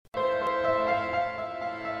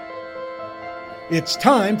It's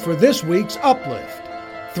time for this week's Uplift.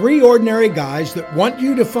 3 ordinary guys that want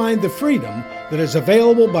you to find the freedom that is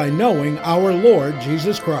available by knowing our Lord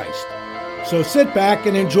Jesus Christ. So sit back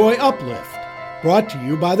and enjoy Uplift, brought to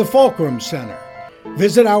you by the Fulcrum Center.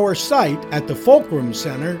 Visit our site at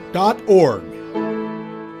thefulcrumcenter.org.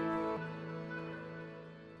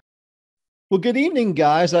 Well, good evening,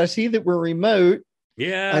 guys. I see that we're remote.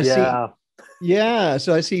 Yeah.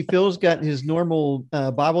 So I see Phil's got his normal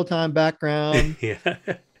Bible time background. Yeah.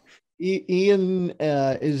 Ian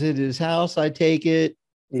is at his house, I take it.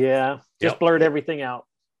 Yeah. Just blurred everything out.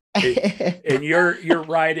 And you're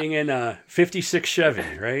riding in a 56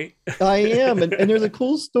 Chevy, right? I am. And there's a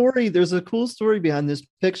cool story. There's a cool story behind this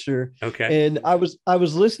picture. Okay. And I was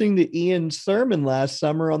listening to Ian's sermon last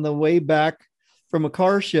summer on the way back from a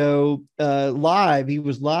car show live. He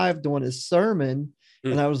was live doing his sermon,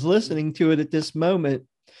 and I was listening to it at this moment.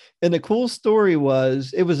 And the cool story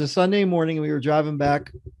was, it was a Sunday morning, and we were driving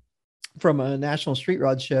back from a National Street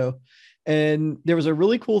Rod show, and there was a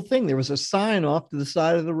really cool thing. There was a sign off to the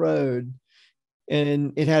side of the road,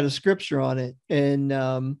 and it had a scripture on it. And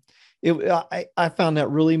I found that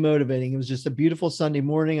really motivating. It was just a beautiful Sunday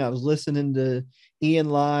morning. I was listening to Ian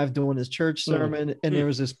live doing his church sermon, and there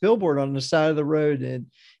was this billboard on the side of the road, and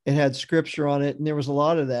it had scripture on it. And there was a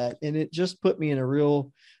lot of that, and it just put me in a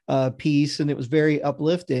real peace, and it was very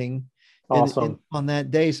uplifting. Awesome. On that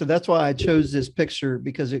day. So that's why I chose this picture,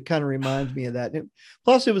 because it kind of reminds me of that.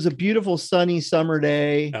 Plus it was a beautiful sunny summer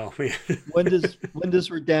day. Oh man. windows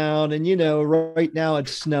were down, and right now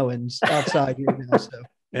it's snowing outside here now. So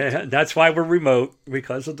yeah, that's why we're remote,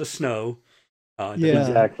 because of the snow.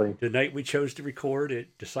 Exactly. The night we chose to record,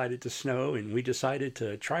 it decided to snow, and we decided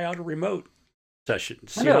to try out a remote session.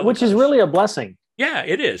 Which is really a blessing. Yeah,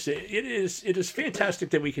 it is. It is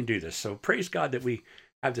fantastic that we can do this. So praise God that we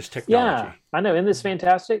have this technology. Yeah, I know. Isn't this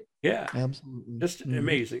fantastic? Yeah, absolutely. Just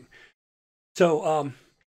amazing. So,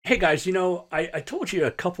 hey guys, I told you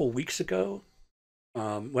a couple weeks ago,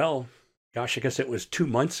 I guess it was 2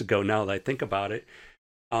 months ago now that I think about it,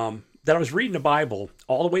 that I was reading the Bible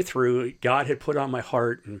all the way through. God had put on my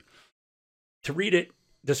heart and to read it,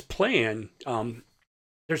 this plan.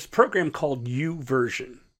 There's a program called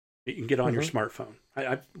YouVersion that you can get on your smartphone.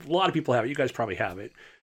 A lot of people have it. You guys probably have it.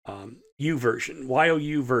 YouVersion,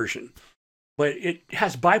 YOU version, but it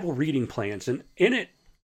has Bible reading plans, and in it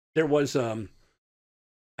there was a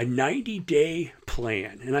 90-day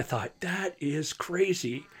plan, and I thought, that is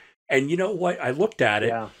crazy. And you know what? I looked at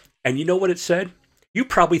it, and you know what it said? You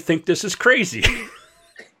probably think this is crazy.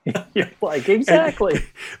 Like, exactly. And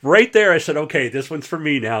right there, I said, okay, this one's for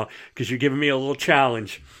me now, because you're giving me a little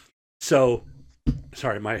challenge. So,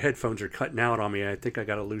 sorry, my headphones are cutting out on me. I think I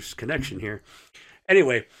got a loose connection here.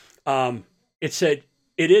 Anyway, it said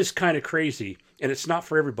it is kind of crazy, and it's not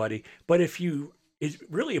for everybody. But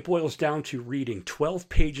it boils down to reading 12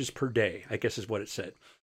 pages per day, I guess is what it said.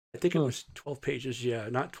 I think it was 12 pages. Yeah,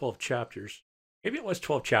 not 12 chapters. Maybe it was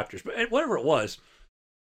 12 chapters, but whatever it was,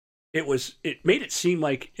 it made it seem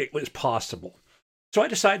like it was possible. So I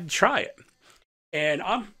decided to try it, and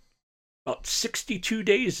I'm about 62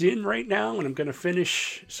 days in right now, and I'm going to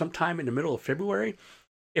finish sometime in the middle of February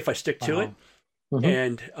if I stick to it.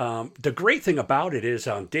 And the great thing about it is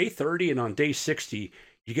on day 30 and on day 60,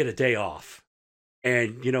 you get a day off.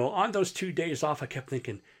 And, on those 2 days off, I kept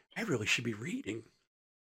thinking, I really should be reading.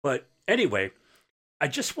 But anyway, I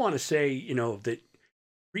just want to say, that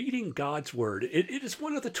reading God's word, it is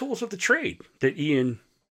one of the tools of the trade that Ian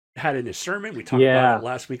had in his sermon. We talked about it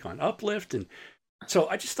last week on Uplift. And so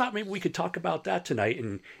I just thought maybe we could talk about that tonight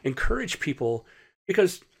and encourage people,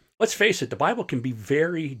 because let's face it, the Bible can be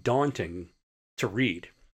very daunting to read.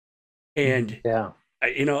 And I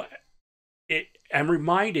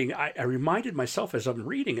reminded myself as I'm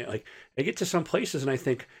reading it, like I get to some places and I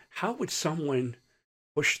think, how would someone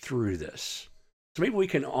push through this? So maybe we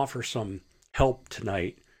can offer some help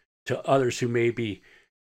tonight to others who maybe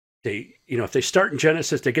if they start in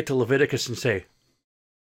Genesis, they get to Leviticus and say,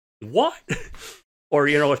 what? Or,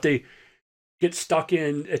 if they get stuck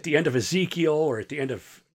at the end of Ezekiel or at the end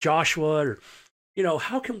of Joshua, or,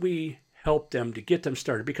 how can we help them to get them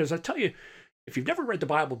started? Because I tell you, if you've never read the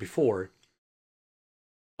Bible before,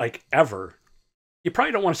 like ever, you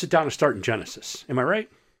probably don't want to sit down and start in Genesis. Am I right?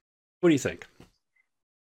 What do you think?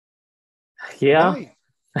 Yeah. Right.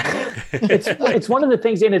 It's one of the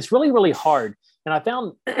things, and it's really, really hard. And I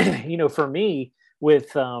found, for me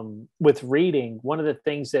with reading, one of the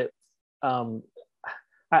things that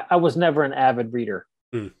I was never an avid reader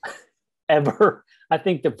ever. I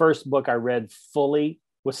think the first book I read fully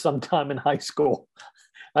was sometime in high school.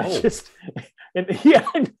 I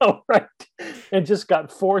know, right? and just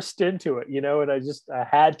got forced into it, and I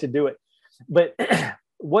had to do it. But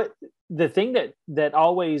what the thing that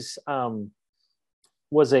always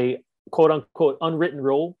was a quote unquote unwritten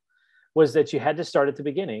rule was that you had to start at the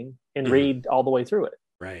beginning and read all the way through it.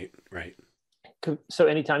 Right. So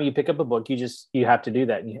anytime you pick up a book, you have to do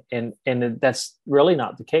that. And that's really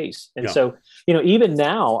not the case. And so, even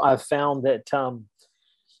now I've found that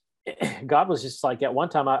God was just like, at one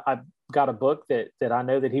time I got a book that I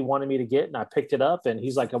know that he wanted me to get, and I picked it up, and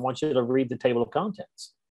he's like, I want you to read the table of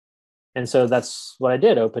contents. And so that's what I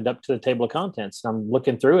did. Opened up to the table of contents, and I'm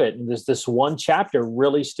looking through it. And there's this one chapter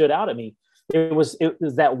really stood out at me. It was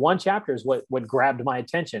that one chapter is what grabbed my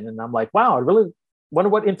attention. And I'm like, wow, I really wonder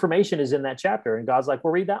what information is in that chapter. And God's like,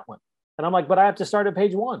 well, read that one. And I'm like, but I have to start at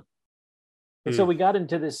page 1. And so we got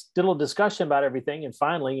into this little discussion about everything. And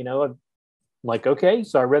finally, I'm like, okay.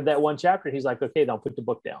 So I read that one chapter. He's like, okay, then I'll put the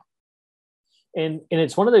book down. And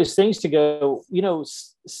it's one of those things to go,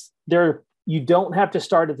 you don't have to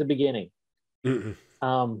start at the beginning,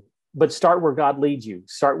 but start where God leads you.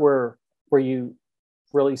 Start where you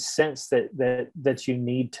really sense that you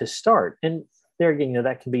need to start. And there again,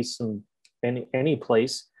 that can be any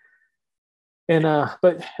place. And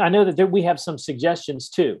but I know that we have some suggestions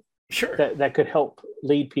too. Sure. That could help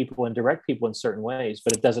lead people and direct people in certain ways,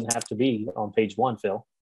 but it doesn't have to be on page 1, Phil.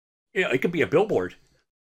 Yeah, it could be a billboard.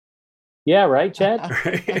 Yeah, right, Chad?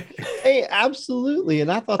 Hey, absolutely.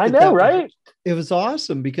 And I thought right? It was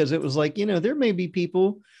awesome because it was like, there may be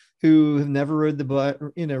people who have never read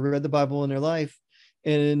the Bible in their life,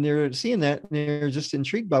 and they're seeing that and they're just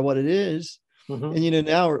intrigued by what it is. Mm-hmm. And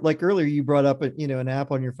now, like earlier, you brought up an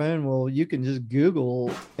app on your phone. Well, you can just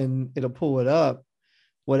Google and it'll pull it up,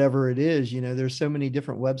 whatever it is. There's so many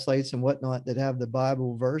different websites and whatnot that have the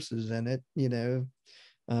Bible verses in it.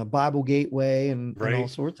 Bible Gateway and all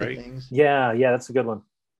sorts of things. Yeah, that's a good one.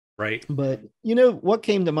 Right. But what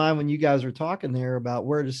came to mind when you guys were talking there about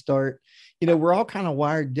where to start? We're all kind of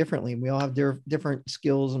wired differently. We all have different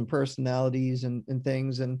skills and personalities and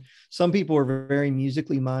things. And some people are very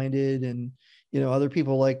musically minded, and other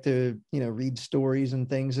people like to read stories and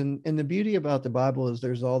things. And the beauty about the Bible is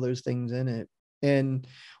there's all those things in it. And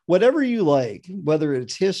whatever you like, whether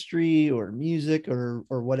it's history or music or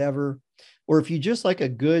whatever, or if you just like a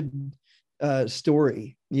good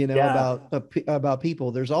story, about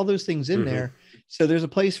people, there's all those things in there. So there's a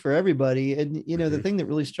place for everybody. And, the thing that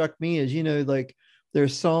really struck me is, like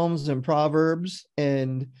there's Psalms and Proverbs,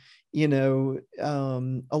 and, a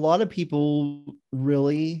lot of people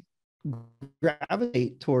really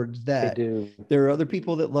gravitate towards that. They do. There are other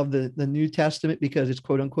people that love the New Testament because it's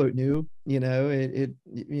quote unquote new, it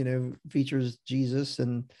features Jesus,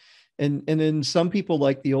 and then some people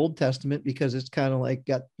like the Old Testament because it's kind of like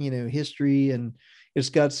got, history, and it's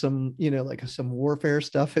got some, like some warfare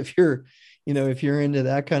stuff if you're into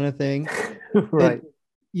that kind of thing. Right.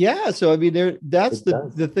 Yeah. So, I mean, that's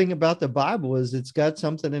the thing about the Bible is it's got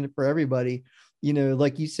something in it for everybody.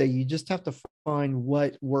 Like you say, you just have to find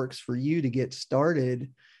what works for you to get started.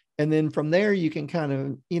 And then from there, you can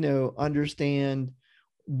kind of, understand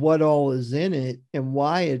what all is in it and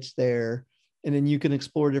why it's there. And then you can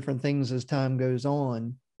explore different things as time goes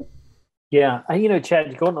on. Yeah.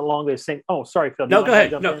 Chad, going along those same, sorry, Phil. No, go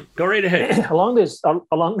ahead. No, go right ahead. along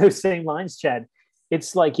those same lines, Chad,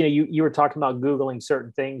 it's like, you were talking about Googling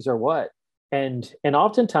certain things or what, and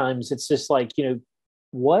oftentimes it's just like,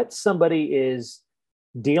 what somebody is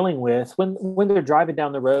dealing with when they're driving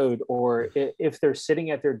down the road, or if they're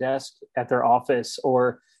sitting at their desk at their office,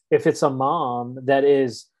 or if it's a mom that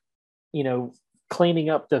is, cleaning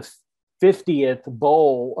up the 50th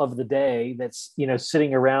bowl of the day that's,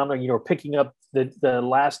 sitting around, or, picking up the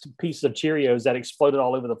last piece of Cheerios that exploded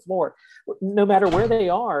all over the floor. No matter where they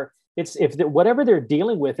are, it's whatever they're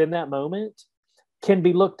dealing with in that moment can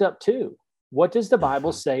be looked up to. What does the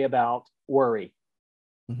Bible say about worry?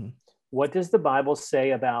 Mm-hmm. What does the Bible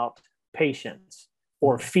say about patience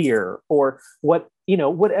or fear, or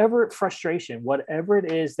whatever frustration, whatever it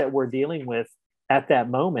is that we're dealing with at that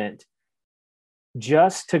moment?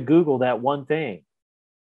 Just to Google that one thing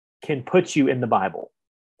can put you in the Bible,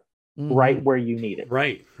 right where you need it.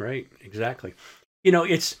 Right, exactly.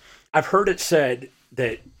 I've heard it said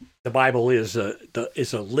that the Bible is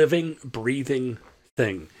a living, breathing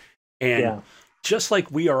thing, and just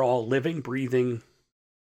like we are all living, breathing,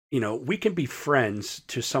 we can be friends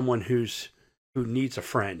to someone who needs a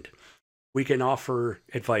friend. We can offer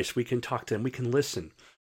advice. We can talk to them. We can listen.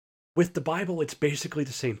 With the Bible, it's basically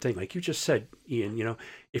the same thing. Like you just said, Ian,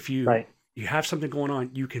 if you have something going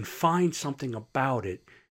on, you can find something about it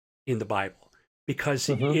in the Bible, because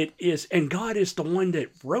it is, and God is the one that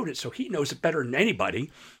wrote it, so he knows it better than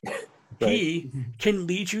anybody. He can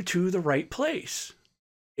lead you to the right place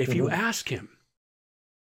if you ask him.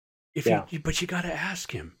 But you got to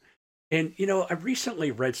ask him. And I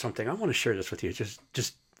recently read something. I want to share this with you. It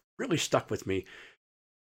just really stuck with me.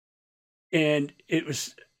 And it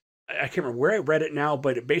was, I can't remember where I read it now,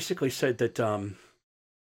 but it basically said that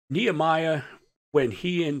Nehemiah, when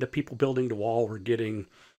he and the people building the wall were getting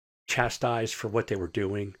chastised for what they were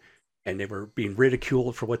doing, and they were being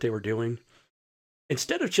ridiculed for what they were doing,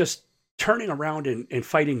 instead of just turning around and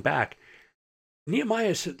fighting back,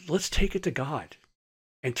 Nehemiah said, let's take it to God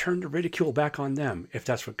and turn the ridicule back on them if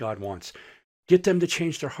that's what God wants. Get them to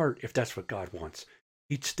change their heart if that's what God wants.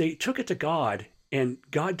 They took it to God, and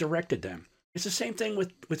God directed them. It's the same thing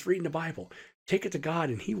with reading the Bible. Take it to God,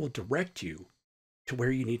 and he will direct you to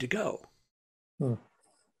where you need to go.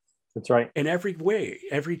 That's right. In every way,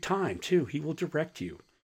 every time, too, he will direct you.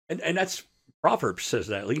 And that's, Proverbs says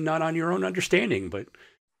that. Lean not on your own understanding, but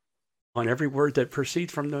on every word that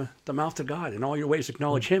proceeds from the mouth of God. In all your ways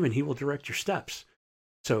acknowledge him, and he will direct your steps.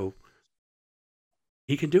 So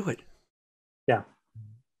he can do it. Yeah.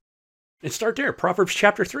 And start there, Proverbs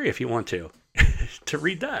chapter 3, if you want to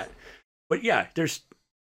read that. But yeah, there's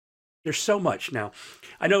so much. Now,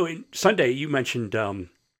 I know in Sunday you mentioned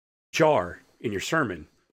jar in your sermon,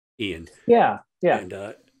 Ian. Yeah. And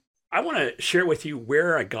I want to share with you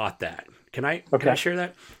where I got that. Can I share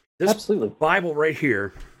that? This Absolutely. Bible right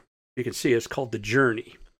here, you can see it's called The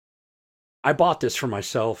Journey. I bought this for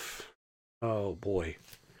myself, oh boy,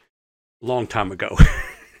 long time ago.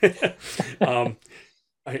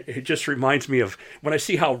 It just reminds me of, when I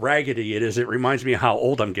see how raggedy it is, it reminds me of how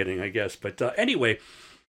old I'm getting, I guess. But anyway,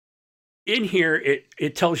 in here,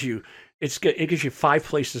 it tells you, it gives you 5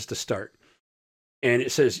 places to start. And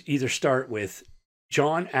it says either start with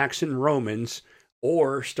John, Acts, and Romans,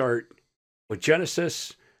 or start with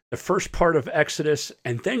Genesis, the first part of Exodus,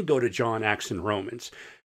 and then go to John, Acts, and Romans.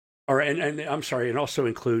 And I'm sorry, it also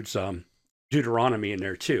includes Deuteronomy in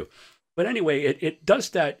there too. But anyway, it does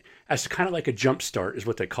that as kind of like a jump start is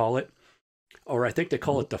what they call it. Or I think they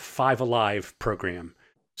call it the 5 Alive program.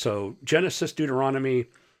 So Genesis, Deuteronomy,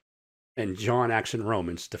 and John, Acts, and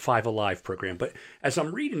Romans, the 5 Alive program. But as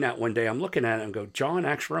I'm reading that one day, I'm looking at it and go, John,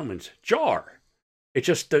 Acts, Romans, JAR. It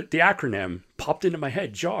just, the acronym popped into my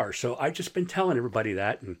head, JAR. So I've just been telling everybody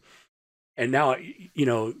that. And now,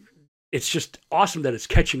 it's just awesome that it's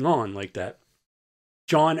catching on like that.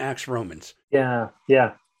 John, Acts, Romans. Yeah.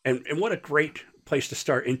 And what a great place to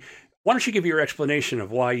start. And why don't you give your explanation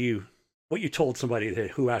of what you told somebody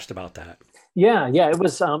who asked about that? Yeah. It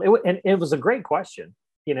was, it was a great question,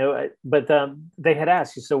 but they had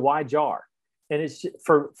asked you, so why jar? And it's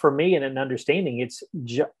for me and an understanding, it's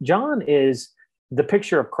John is the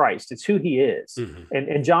picture of Christ. It's who he is. Mm-hmm.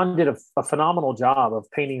 And John did a phenomenal job of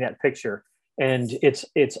painting that picture. And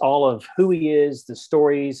it's all of who he is, the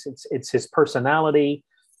stories, it's his personality,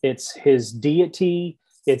 it's his deity,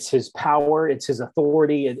 it's his power, it's his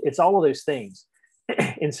authority, it's all of those things.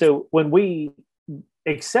 And so when we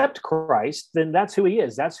accept Christ, then that's who he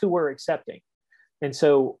is. That's who we're accepting. And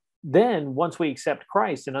so then once we accept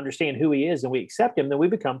Christ and understand who he is and we accept him, then we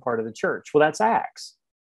become part of the church. Well, that's Acts.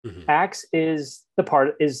 Mm-hmm. Acts is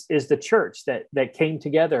the church that came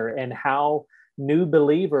together, and how new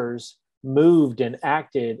believers moved and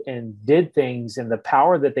acted and did things, and the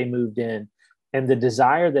power that they moved in, and the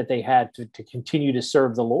desire that they had to continue to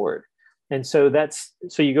serve the Lord. And so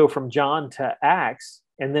so you go from John to Acts,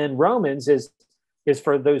 and then Romans is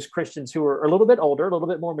for those Christians who are a little bit older, a little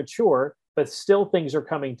bit more mature, but still things are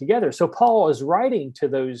coming together. So Paul is writing to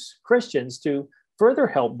those Christians to further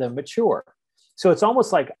help them mature. So it's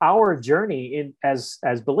almost like our journey as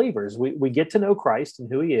believers. We get to know Christ and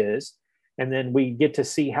who he is, and then we get to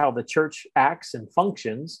see how the church acts and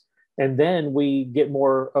functions, and then we get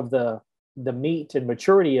more of the meat and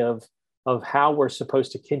maturity of how we're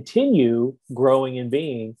supposed to continue growing and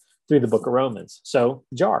being through the book of Romans. So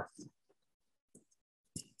jar.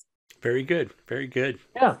 Very good. Very good.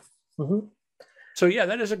 Yeah. Mm-hmm. So yeah,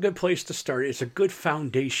 that is a good place to start. It's a good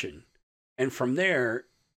foundation. And from there,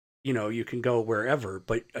 you can go wherever,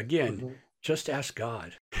 but again, mm-hmm. just ask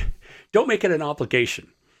God. Don't make it an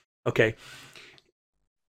obligation. Okay.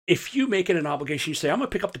 If you make it an obligation, you say, I'm going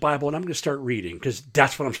to pick up the Bible and I'm going to start reading because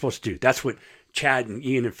that's what I'm supposed to do. That's what Chad and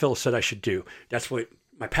Ian and Phil said I should do. That's what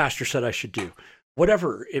my pastor said I should do.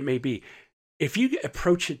 Whatever it may be. If you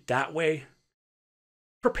approach it that way,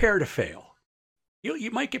 prepare to fail.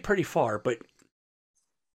 You might get pretty far, but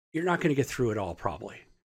you're not going to get through it all probably,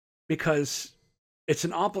 because it's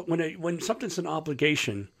when something's an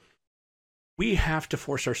obligation, we have to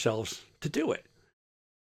force ourselves to do it.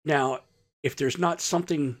 Now, if there's not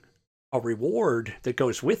something a reward that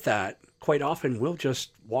goes with that, quite often we'll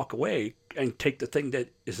just walk away and take the thing that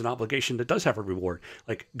is an obligation that does have a reward,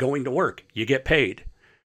 like going to work. You get paid.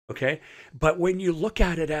 Okay. But when you look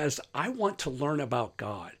at it as, I want to learn about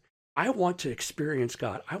God, I want to experience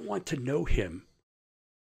God, I want to know him,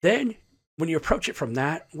 then when you approach it from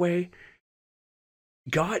that way,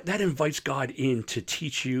 God, that invites God in to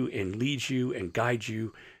teach you and lead you and guide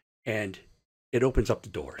you, and it opens up the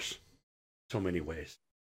doors so many ways.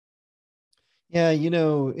 Yeah,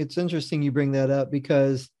 it's interesting you bring that up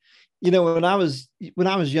because, when I was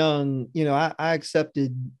young, I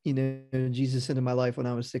accepted, Jesus into my life when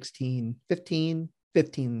I was 15,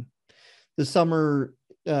 the summer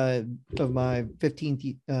of my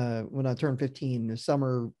 15th, when I turned 15, the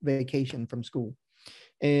summer vacation from school.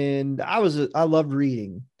 And I loved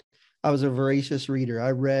reading. I was a voracious reader.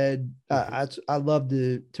 I read, I loved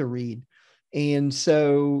to read. And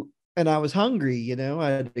so, and I was hungry, I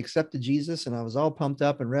had accepted Jesus and I was all pumped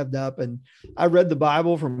up and revved up. And I read the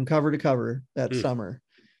Bible from cover to cover that summer,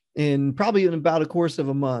 and probably in about a course of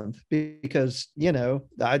a month, because,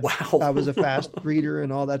 I was a fast reader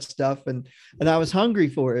and all that stuff. And I was hungry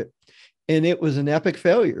for it. And it was an epic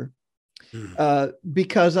failure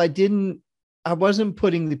because I wasn't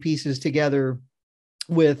putting the pieces together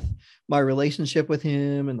with my relationship with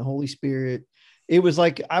him and the Holy Spirit. It was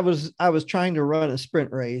like I was trying to run a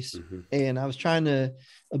sprint race, and I was trying to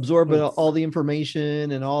absorb all the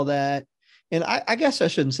information and all that. And I guess I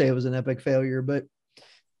shouldn't say it was an epic failure, but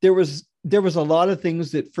there was a lot of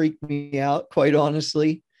things that freaked me out, quite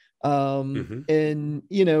honestly. And,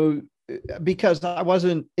 because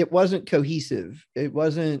it wasn't cohesive. It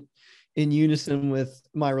wasn't in unison with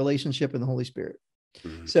my relationship and the Holy Spirit.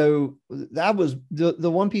 So that was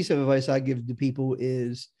the one piece of advice I give to people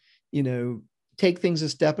is, take things a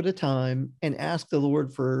step at a time and ask the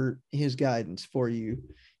Lord for his guidance for you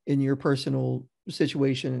in your personal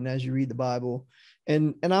situation. And as you read the Bible,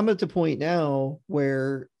 and I'm at the point now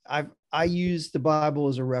where I use the Bible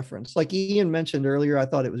as a reference. Like Ian mentioned earlier, I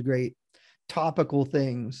thought it was great. Topical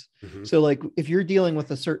things. So like if you're dealing with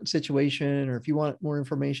a certain situation, or if you want more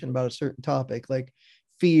information about a certain topic, like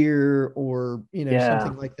fear or,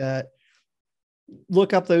 something like that,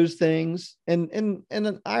 look up those things.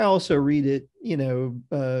 And I also read it,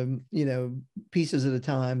 pieces at a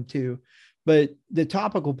time too, but the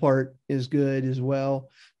topical part is good as well.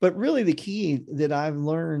 But really the key that I've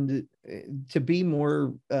learned to be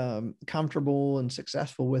more comfortable and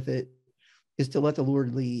successful with it is to let the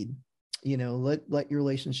Lord lead, let your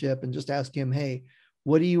relationship, and just ask him, hey,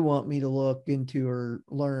 what do you want me to look into or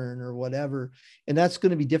learn or whatever? And that's going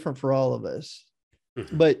to be different for all of us.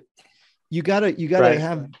 But you gotta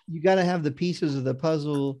have the pieces of the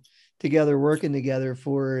puzzle together, working together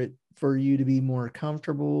for you to be more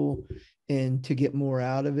comfortable and to get more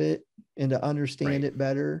out of it and to understand it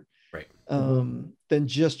better. Than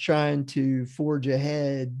just trying to forge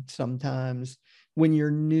ahead sometimes when you're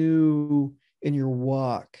new in your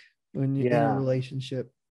walk, when you're in a relationship.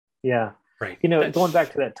 Yeah. Right. Going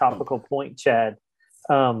back to that topical point, Chad,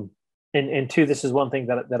 and two, this is one thing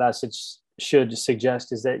that I should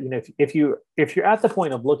suggest is that, if you're at the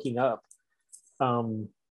point of looking up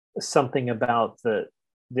something about the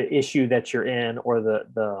issue that you're in, or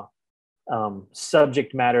the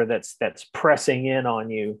subject matter that's pressing in on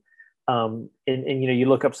you, and you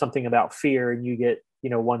look up something about fear and you get,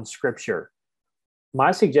 one scripture.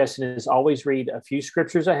 My suggestion is always read a few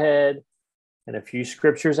scriptures ahead and a few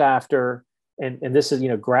scriptures after. And this is,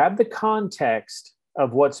 grab the context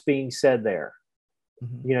of what's being said there.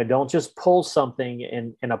 Don't just pull something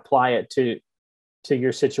and apply it to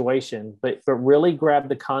your situation, but really grab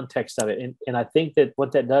the context of it. And I think that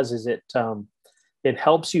what that does is it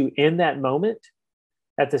helps you in that moment.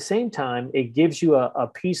 At the same time, it gives you a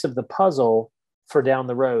piece of the puzzle for down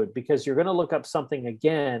the road, because you're going to look up something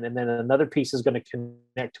again, and then another piece is going to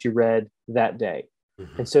connect to you read that day.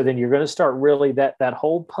 And so then you're going to start really that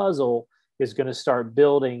whole puzzle is going to start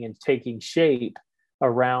building and taking shape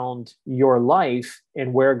around your life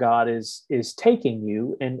and where God is taking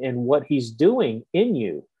you and what he's doing in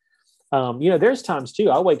you. There's times too,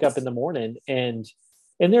 I'll wake up in the morning and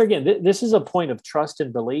there again, this is a point of trust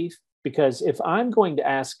and belief, because if I'm going to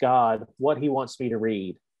ask God what he wants me to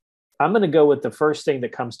read, I'm going to go with the first thing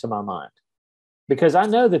that comes to my mind, because I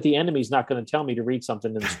know that the enemy's not going to tell me to read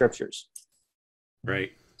something in the scriptures.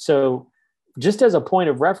 Right. So just as a point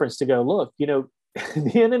of reference to go, look, the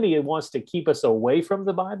enemy wants to keep us away from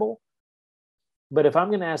the Bible. But if I'm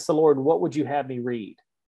going to ask the Lord, what would you have me read?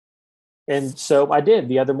 And so I did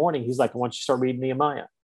the other morning. He's like, I want you to start reading Nehemiah,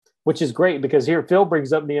 which is great, because here Phil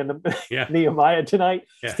brings up Nehemiah tonight.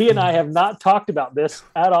 Yeah. He and I have not talked about this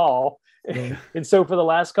at all. And so for the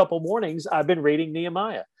last couple mornings, I've been reading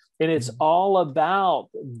Nehemiah, and it's all about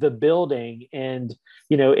the building and,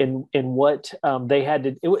 in what they had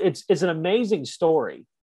to, it's an amazing story.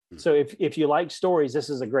 So if you like stories, this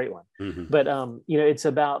is a great one. Mm-hmm. But, it's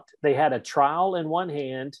about, they had a trowel in one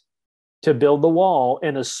hand to build the wall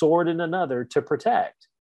and a sword in another to protect.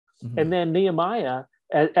 Mm-hmm. And then Nehemiah,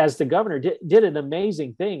 as the governor, did an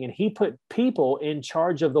amazing thing. And he put people in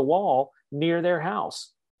charge of the wall near their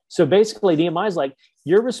house. So basically Nehemiah's like,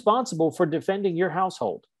 you're responsible for defending your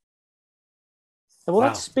household. And well,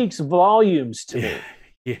 that speaks volumes to me.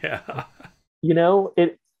 Yeah.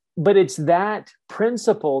 But it's that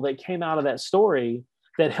principle that came out of that story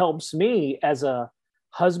that helps me as a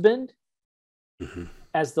husband,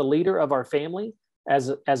 as the leader of our family, as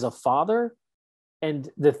a father, and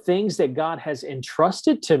the things that God has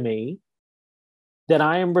entrusted to me, that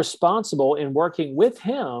I am responsible in working with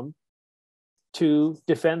him to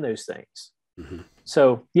defend those things. Mm-hmm.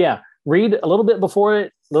 So read a little bit before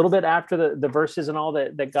it, a little bit after the verses and all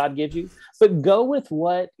that God gives you, but go with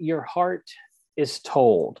what your heart is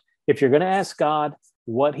told. If you're going to ask God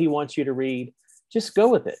what he wants you to read, just go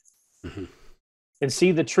with it and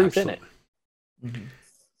see the truth in it.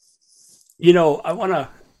 I want to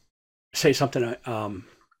say something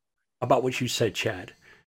about what you said, Chad.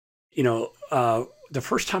 The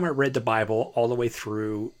first time I read the Bible all the way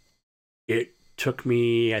through, it took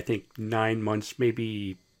me, I think, 9 months,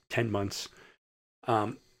 maybe 10 months.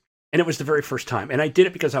 And it was the very first time. And I did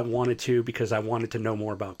it because I wanted to know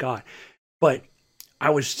more about God. But I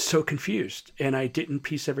was so confused and I didn't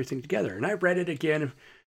piece everything together. And I read it again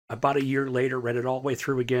about a year later, read it all the way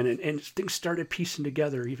through again, and things started piecing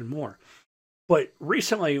together even more. But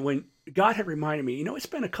recently, when God had reminded me, it's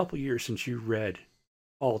been a couple years since you read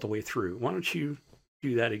all the way through. Why don't you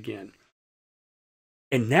do that again?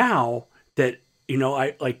 And now that,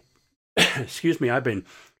 I like, excuse me, I've been,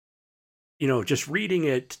 just reading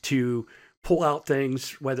it to pull out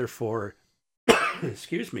things, whether for,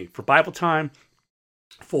 for Bible time,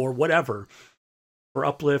 for whatever, for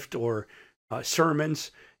Uplift or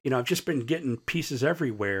sermons. I've just been getting pieces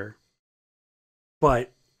everywhere.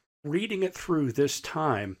 But reading it through this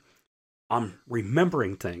time, I'm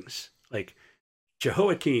remembering things. Like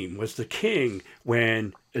Jehoiakim was the king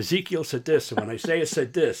when Ezekiel said this, and when Isaiah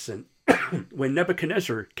said this, and when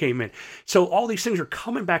Nebuchadnezzar came in. So all these things are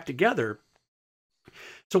coming back together.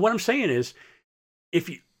 So what I'm saying is,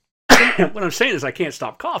 I can't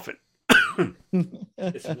stop coughing.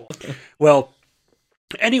 Well,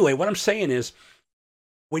 anyway, what I'm saying is,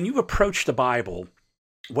 when you approach the Bible,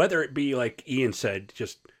 whether it be like Ian said,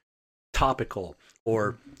 just topical,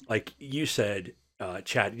 or like you said,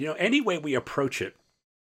 Chad, any way we approach it,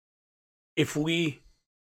 if we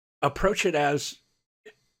approach it as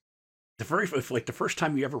the first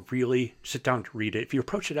time you ever really sit down to read it, if you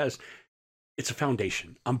approach it as it's a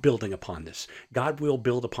foundation, I'm building upon this. God will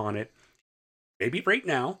build upon it. Maybe right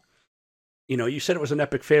now. You said it was an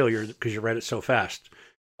epic failure because you read it so fast.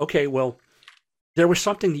 Okay, well, there was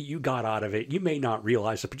something that you got out of it. You may not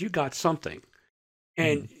realize it, but you got something.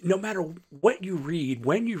 And no matter what you read,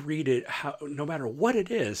 when you read it, no matter what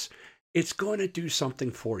it is, it's going to do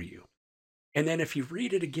something for you. And then if you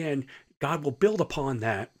read it again, God will build upon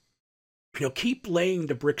that. Keep laying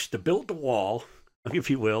the bricks to build the wall, if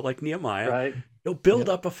you will, like Nehemiah. Right. He'll build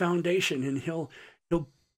up a foundation, and he'll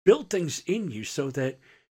build things in you so that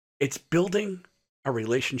it's building a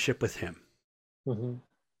relationship with him. Mm-hmm.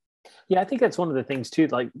 Yeah, I think that's one of the things too,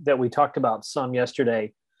 like that we talked about some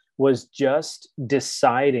yesterday, was just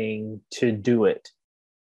deciding to do it,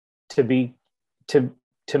 to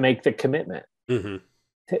make the commitment,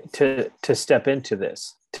 to step into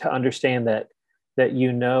this, to understand that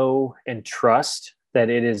and trust that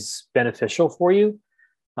it is beneficial for you,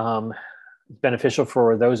 beneficial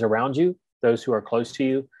for those around you, those who are close to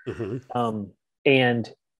you,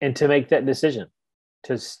 and to make that decision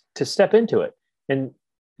to step into it. And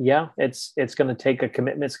it's going to take a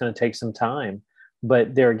commitment. It's going to take some time,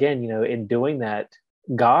 but there again, in doing that,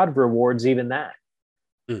 God rewards even that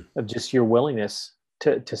of just your willingness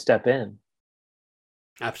to step in.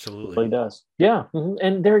 Absolutely. It really does. Yeah. Mm-hmm.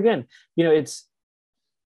 And there again, it's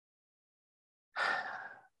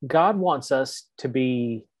God wants us to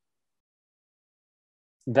be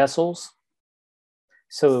vessels.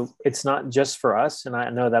 So it's not just for us. And I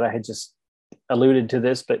know that I had just alluded to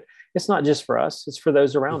this, but it's not just for us. It's for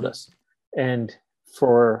those around us. And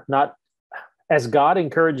for not, as God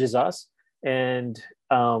encourages us and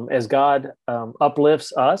as God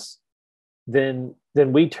uplifts us, then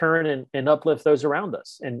we turn and uplift those around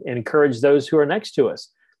us and encourage those who are next to us.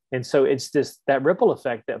 And so it's that ripple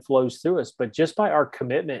effect that flows through us. But just by our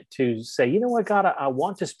commitment to say, you know what, God, I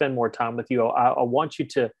want to spend more time with you. I want you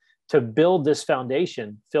to build this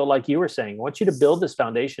foundation. Phil, like you were saying, I want you to build this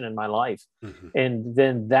foundation in my life. Mm-hmm. And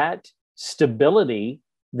then that stability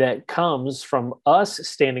that comes from us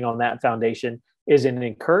standing on that foundation is an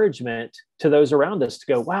encouragement to those around us to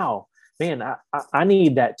go, wow, man, I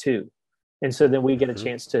need that too. And so then we get a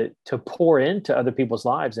chance to pour into other people's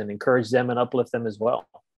lives and encourage them and uplift them as well.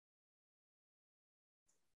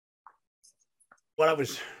 When I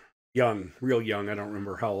was young, real young, I don't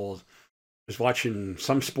remember how old, I was watching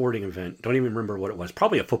some sporting event. Don't even remember what it was.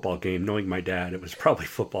 Probably a football game. Knowing my dad, it was probably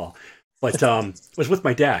football. But it was with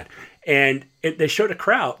my dad. And they showed the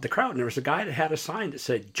crowd, and there was a guy that had a sign that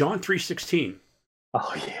said, John 3:16.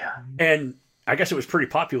 Oh, yeah. And I guess it was pretty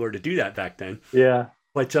popular to do that back then. Yeah.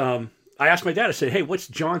 But I asked my dad, I said, hey, what's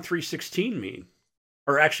John 3:16 mean?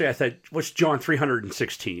 Or actually, I said, what's John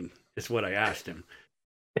 316 is what I asked him.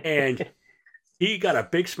 And he got a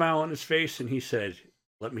big smile on his face, and he said,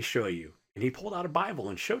 let me show you. And he pulled out a Bible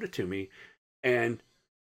and showed it to me. And,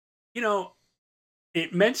 you know,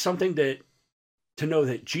 it meant something to know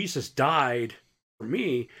that Jesus died for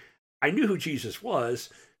me. I knew who Jesus was,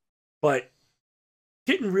 but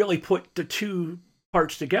didn't really put the two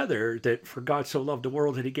parts together, that for God so loved the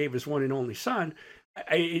world that he gave his one and only son.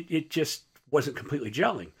 It just wasn't completely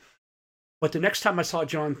gelling. But the next time I saw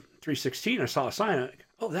John 3:16, I saw a sign. Like,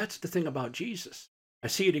 oh, that's the thing about Jesus. I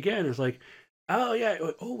see it again. It's like, oh yeah.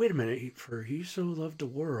 Oh, wait a minute. For he so loved the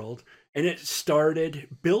world. And it started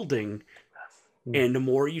building. And the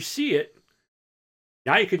more you see it,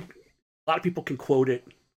 now a lot of people can quote it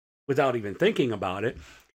without even thinking about it.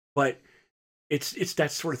 But it's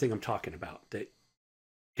that sort of thing I'm talking about, that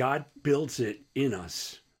God builds it in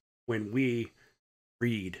us when we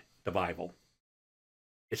read the Bible.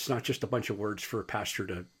 It's not just a bunch of words for a pastor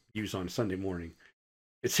to use on Sunday morning.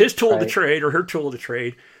 It's his tool to trade, or her tool to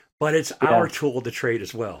trade, but it's our tool to trade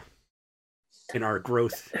as well in our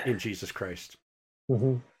growth in Jesus Christ.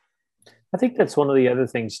 Mm-hmm. I think that's one of the other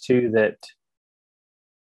things too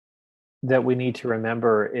that we need to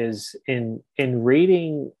remember is in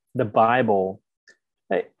reading the Bible,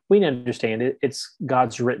 we understand it's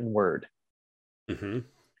God's written word. Mm-hmm.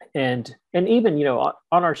 And even, you know,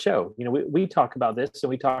 on our show, you know, we talk about this, and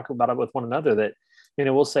we talk about it with one another, that, you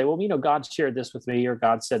know, we'll say, well, you know, God shared this with me, or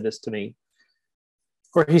God said this to me,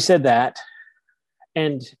 or he said that.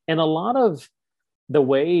 And a lot of the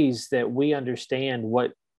ways that we understand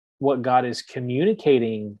what God is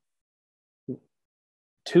communicating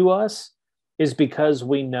to us is because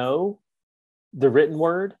we know the written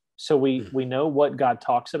word. So we know what God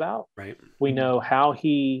talks about. Right. We know how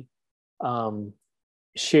he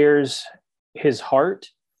shares his heart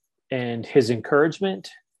and his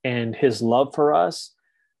encouragement and his love for us,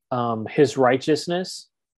 his righteousness,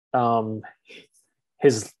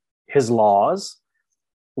 his laws.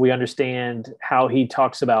 We understand how he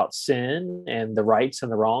talks about sin and the rights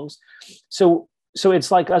and the wrongs. So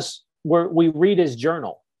it's like us, we read his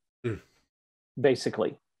journal,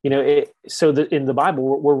 basically. You know, in the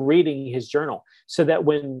Bible, we're reading his journal, so that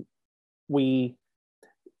when we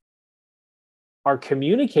are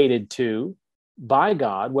communicated to by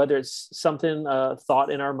God, whether it's something,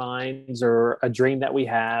 thought in our minds, or a dream that we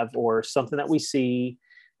have, or something that we see,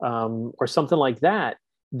 or something like that,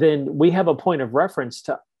 then we have a point of reference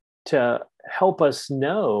to help us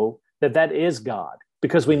know that is God,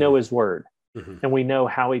 because we know his word. Mm-hmm. And we know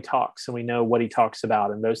how he talks, and we know what he talks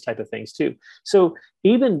about, and those type of things too. So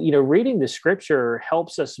even, you know, reading the scripture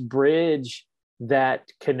helps us bridge that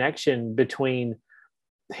connection between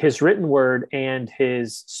his written word and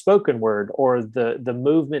his spoken word, or the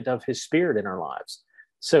movement of his spirit in our lives.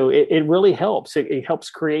 So it really helps. It helps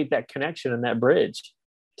create that connection and that bridge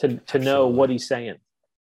to know what he's saying.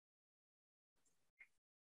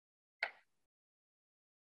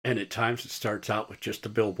 And at times it starts out with just a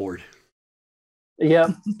billboard. Yeah,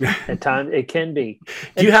 at times it can be.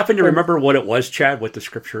 Do you happen to remember what it was, Chad, what the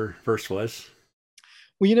scripture verse was?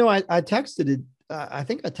 Well, you know, I texted it. I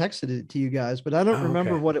think I texted it to you guys, but I don't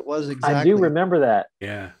remember what it was exactly. I do remember that.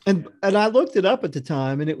 Yeah. And I looked it up at the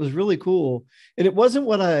time, and it was really cool. And it wasn't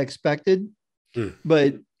what I expected,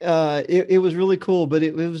 but it was really cool. But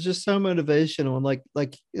it was just so motivational, and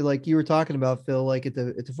like you were talking about, Phil, like at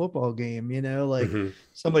the football game, you know, like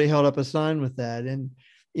somebody held up a sign with that. And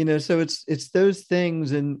you know, so it's those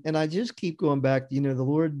things. And I just keep going back, you know, the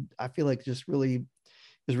Lord, I feel like, just really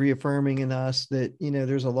is reaffirming in us that, you know,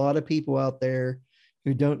 there's a lot of people out there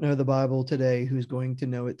who don't know the Bible today, who's going to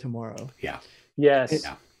know it tomorrow. Yeah. Yes.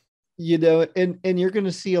 You know, and you're going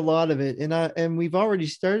to see a lot of it. And we've already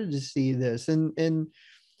started to see this. And,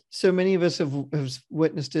 so many of us have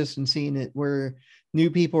witnessed this and seen it, where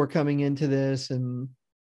new people are coming into this, and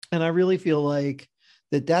I really feel like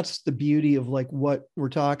that's the beauty of like what we're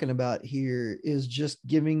talking about here, is just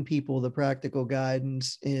giving people the practical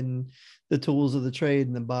guidance in the tools of the trade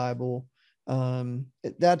in the Bible.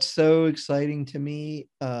 That's so exciting to me,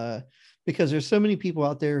 because there's so many people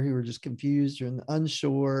out there who are just confused and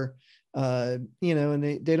unsure, and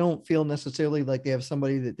they don't feel necessarily like they have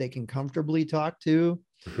somebody that they can comfortably talk to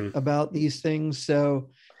about these things. So,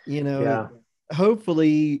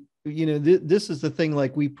 hopefully, this is the thing,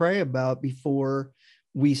 like we pray about before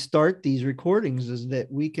we start these recordings, is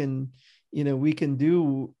that we can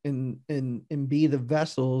do and be the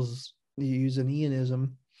vessels, you use an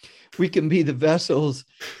Ianism, we can be the vessels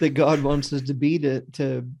that God wants us to be,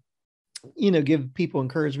 to give people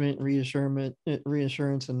encouragement,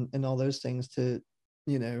 reassurance, and all those things, to,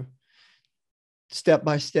 step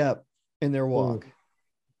by step in their walk.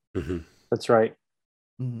 That's right.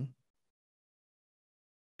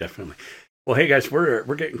 Definitely. Well, hey guys, we're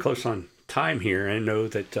getting close on time here. I know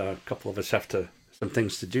that a couple of us have some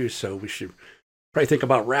things to do, so we should probably think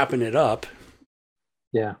about wrapping it up.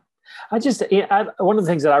 Yeah. One of the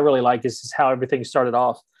things that I really like is how everything started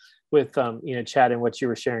off with, Chad, and what you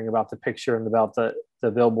were sharing about the picture and about the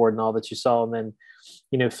billboard and all that you saw. And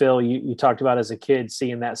then, Phil, you talked about as a kid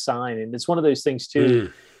seeing that sign. And it's one of those things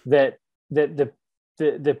too, that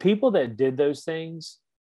the people that did those things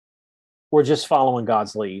were just following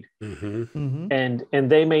God's lead. And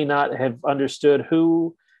they may not have understood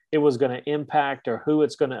who it was going to impact or who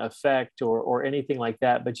it's going to affect or anything like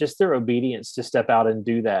that, but just their obedience to step out and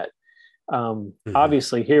do that.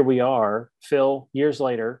 Obviously, here we are, Phil, years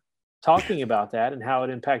later, talking about that and how it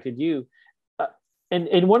impacted you.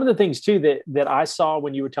 And one of the things too that I saw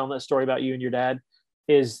when you were telling that story about you and your dad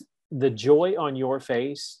is the joy on your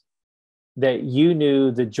face, that you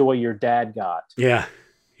knew the joy your dad got. Yeah.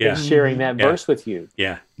 Sharing that verse with you.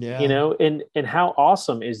 Yeah. And how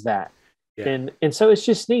awesome is that? Yeah. And so it's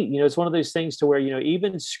just neat. It's one of those things to where,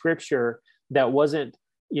 even scripture that wasn't,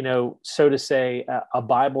 so to say, a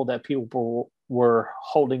Bible that people were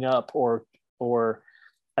holding up or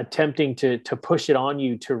attempting to push it on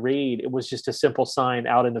you to read. It was just a simple sign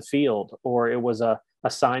out in the field, or it was a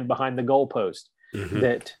sign behind the goalpost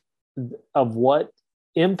that of what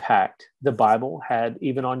impact the Bible had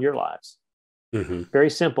even on your lives. Very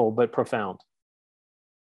simple, but profound.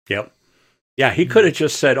 Yep. Yeah. He could have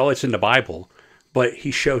just said, "Oh, it's in the Bible," but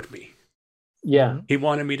he showed me. Yeah. He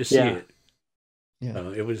wanted me to see it.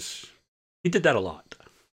 Yeah. He did that a lot.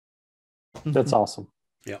 That's awesome.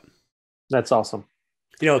 Yeah. That's awesome.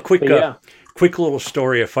 A quick little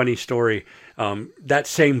story, a funny story. That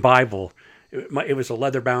same Bible, it was a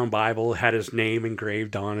leather-bound Bible, had his name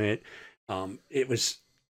engraved on it.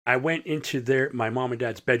 I went into my mom and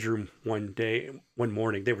dad's bedroom one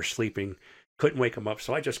morning. They were sleeping, couldn't wake them up.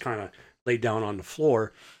 So I just kind of laid down on the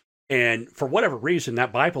floor. And for whatever reason,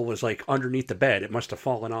 that Bible was like underneath the bed. It must have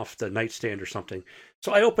fallen off the nightstand or something.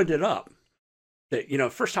 So I opened it up.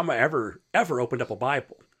 First time I ever opened up a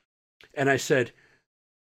Bible. And I said,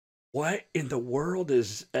 "What in the world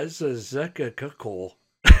is Ezekiel?"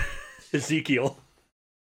 Ezekiel.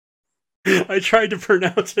 I tried to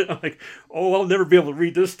pronounce it. I'm like, "Oh, I'll never be able to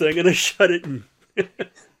read this thing," and I shut it.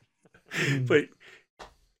 But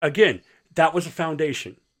again, that was a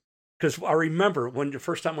foundation, because I remember when the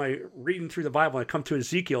first time I reading through the Bible, I come to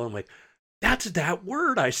Ezekiel, I'm like, "That's that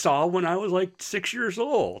word I saw when I was like 6 years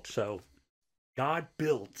old." So God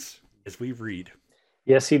builds as we read.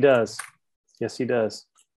 Yes, He does. Yes, He does.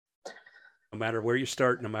 No matter where you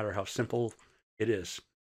start, no matter how simple it is,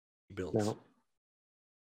 He builds.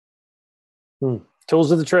 No.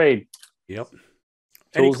 Tools of the trade. Yep.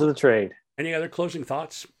 Tools of the trade. Any other closing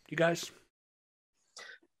thoughts, you guys?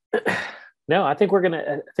 No, I think we're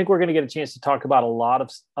gonna get a chance to talk about a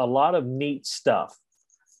lot of neat stuff,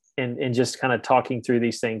 and just kind of talking through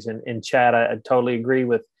these things. And Chad, I totally agree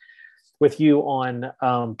with you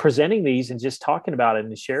on presenting these and just talking about it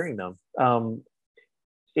and sharing them.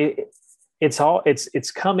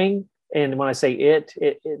 It's coming, and when I say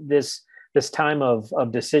this time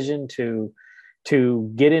of decision to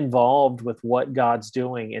get involved with what God's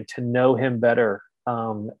doing and to know Him better.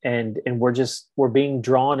 And we're being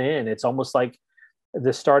drawn in. It's almost like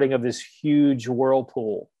the starting of this huge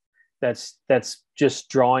whirlpool that's just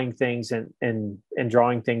drawing things and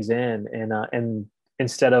drawing things in. And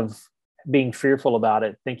instead of being fearful about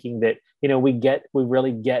it, thinking that, we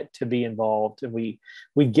really get to be involved, and we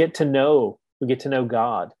get to know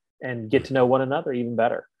God and get to know one another even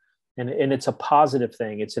better. And it's a positive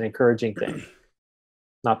thing. It's an encouraging thing,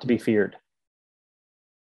 not to be feared.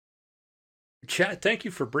 Chad, thank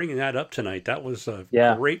you for bringing that up tonight. That was a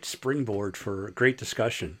great springboard for a great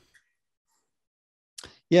discussion.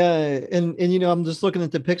 Yeah, and I'm just looking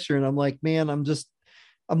at the picture and I'm like, man, I'm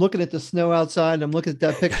looking at the snow outside and I'm looking at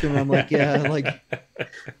that picture and I'm like, yeah, like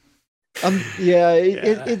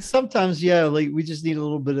it's sometimes, like we just need a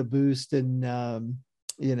little bit of boost and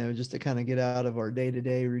just to kind of get out of our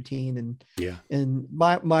day-to-day routine. And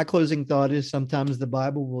my closing thought is sometimes the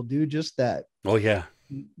Bible will do just that. Oh yeah.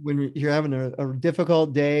 When you're having a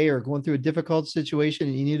difficult day or going through a difficult situation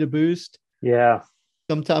and you need a boost. Yeah.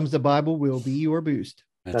 Sometimes the Bible will be your boost.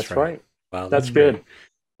 That's right. Wow. That's good. Great.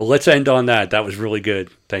 Well, let's end on that. That was really good.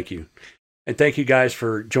 Thank you. And thank you guys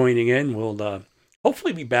for joining in. We'll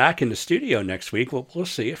hopefully be back in the studio next week. We'll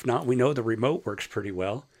see. If not, we know the remote works pretty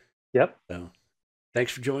well. Yep. So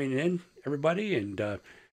thanks for joining in, everybody. And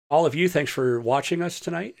all of you, thanks for watching us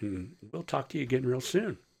tonight. And we'll talk to you again real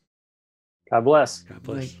soon. God bless. God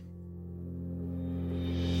bless.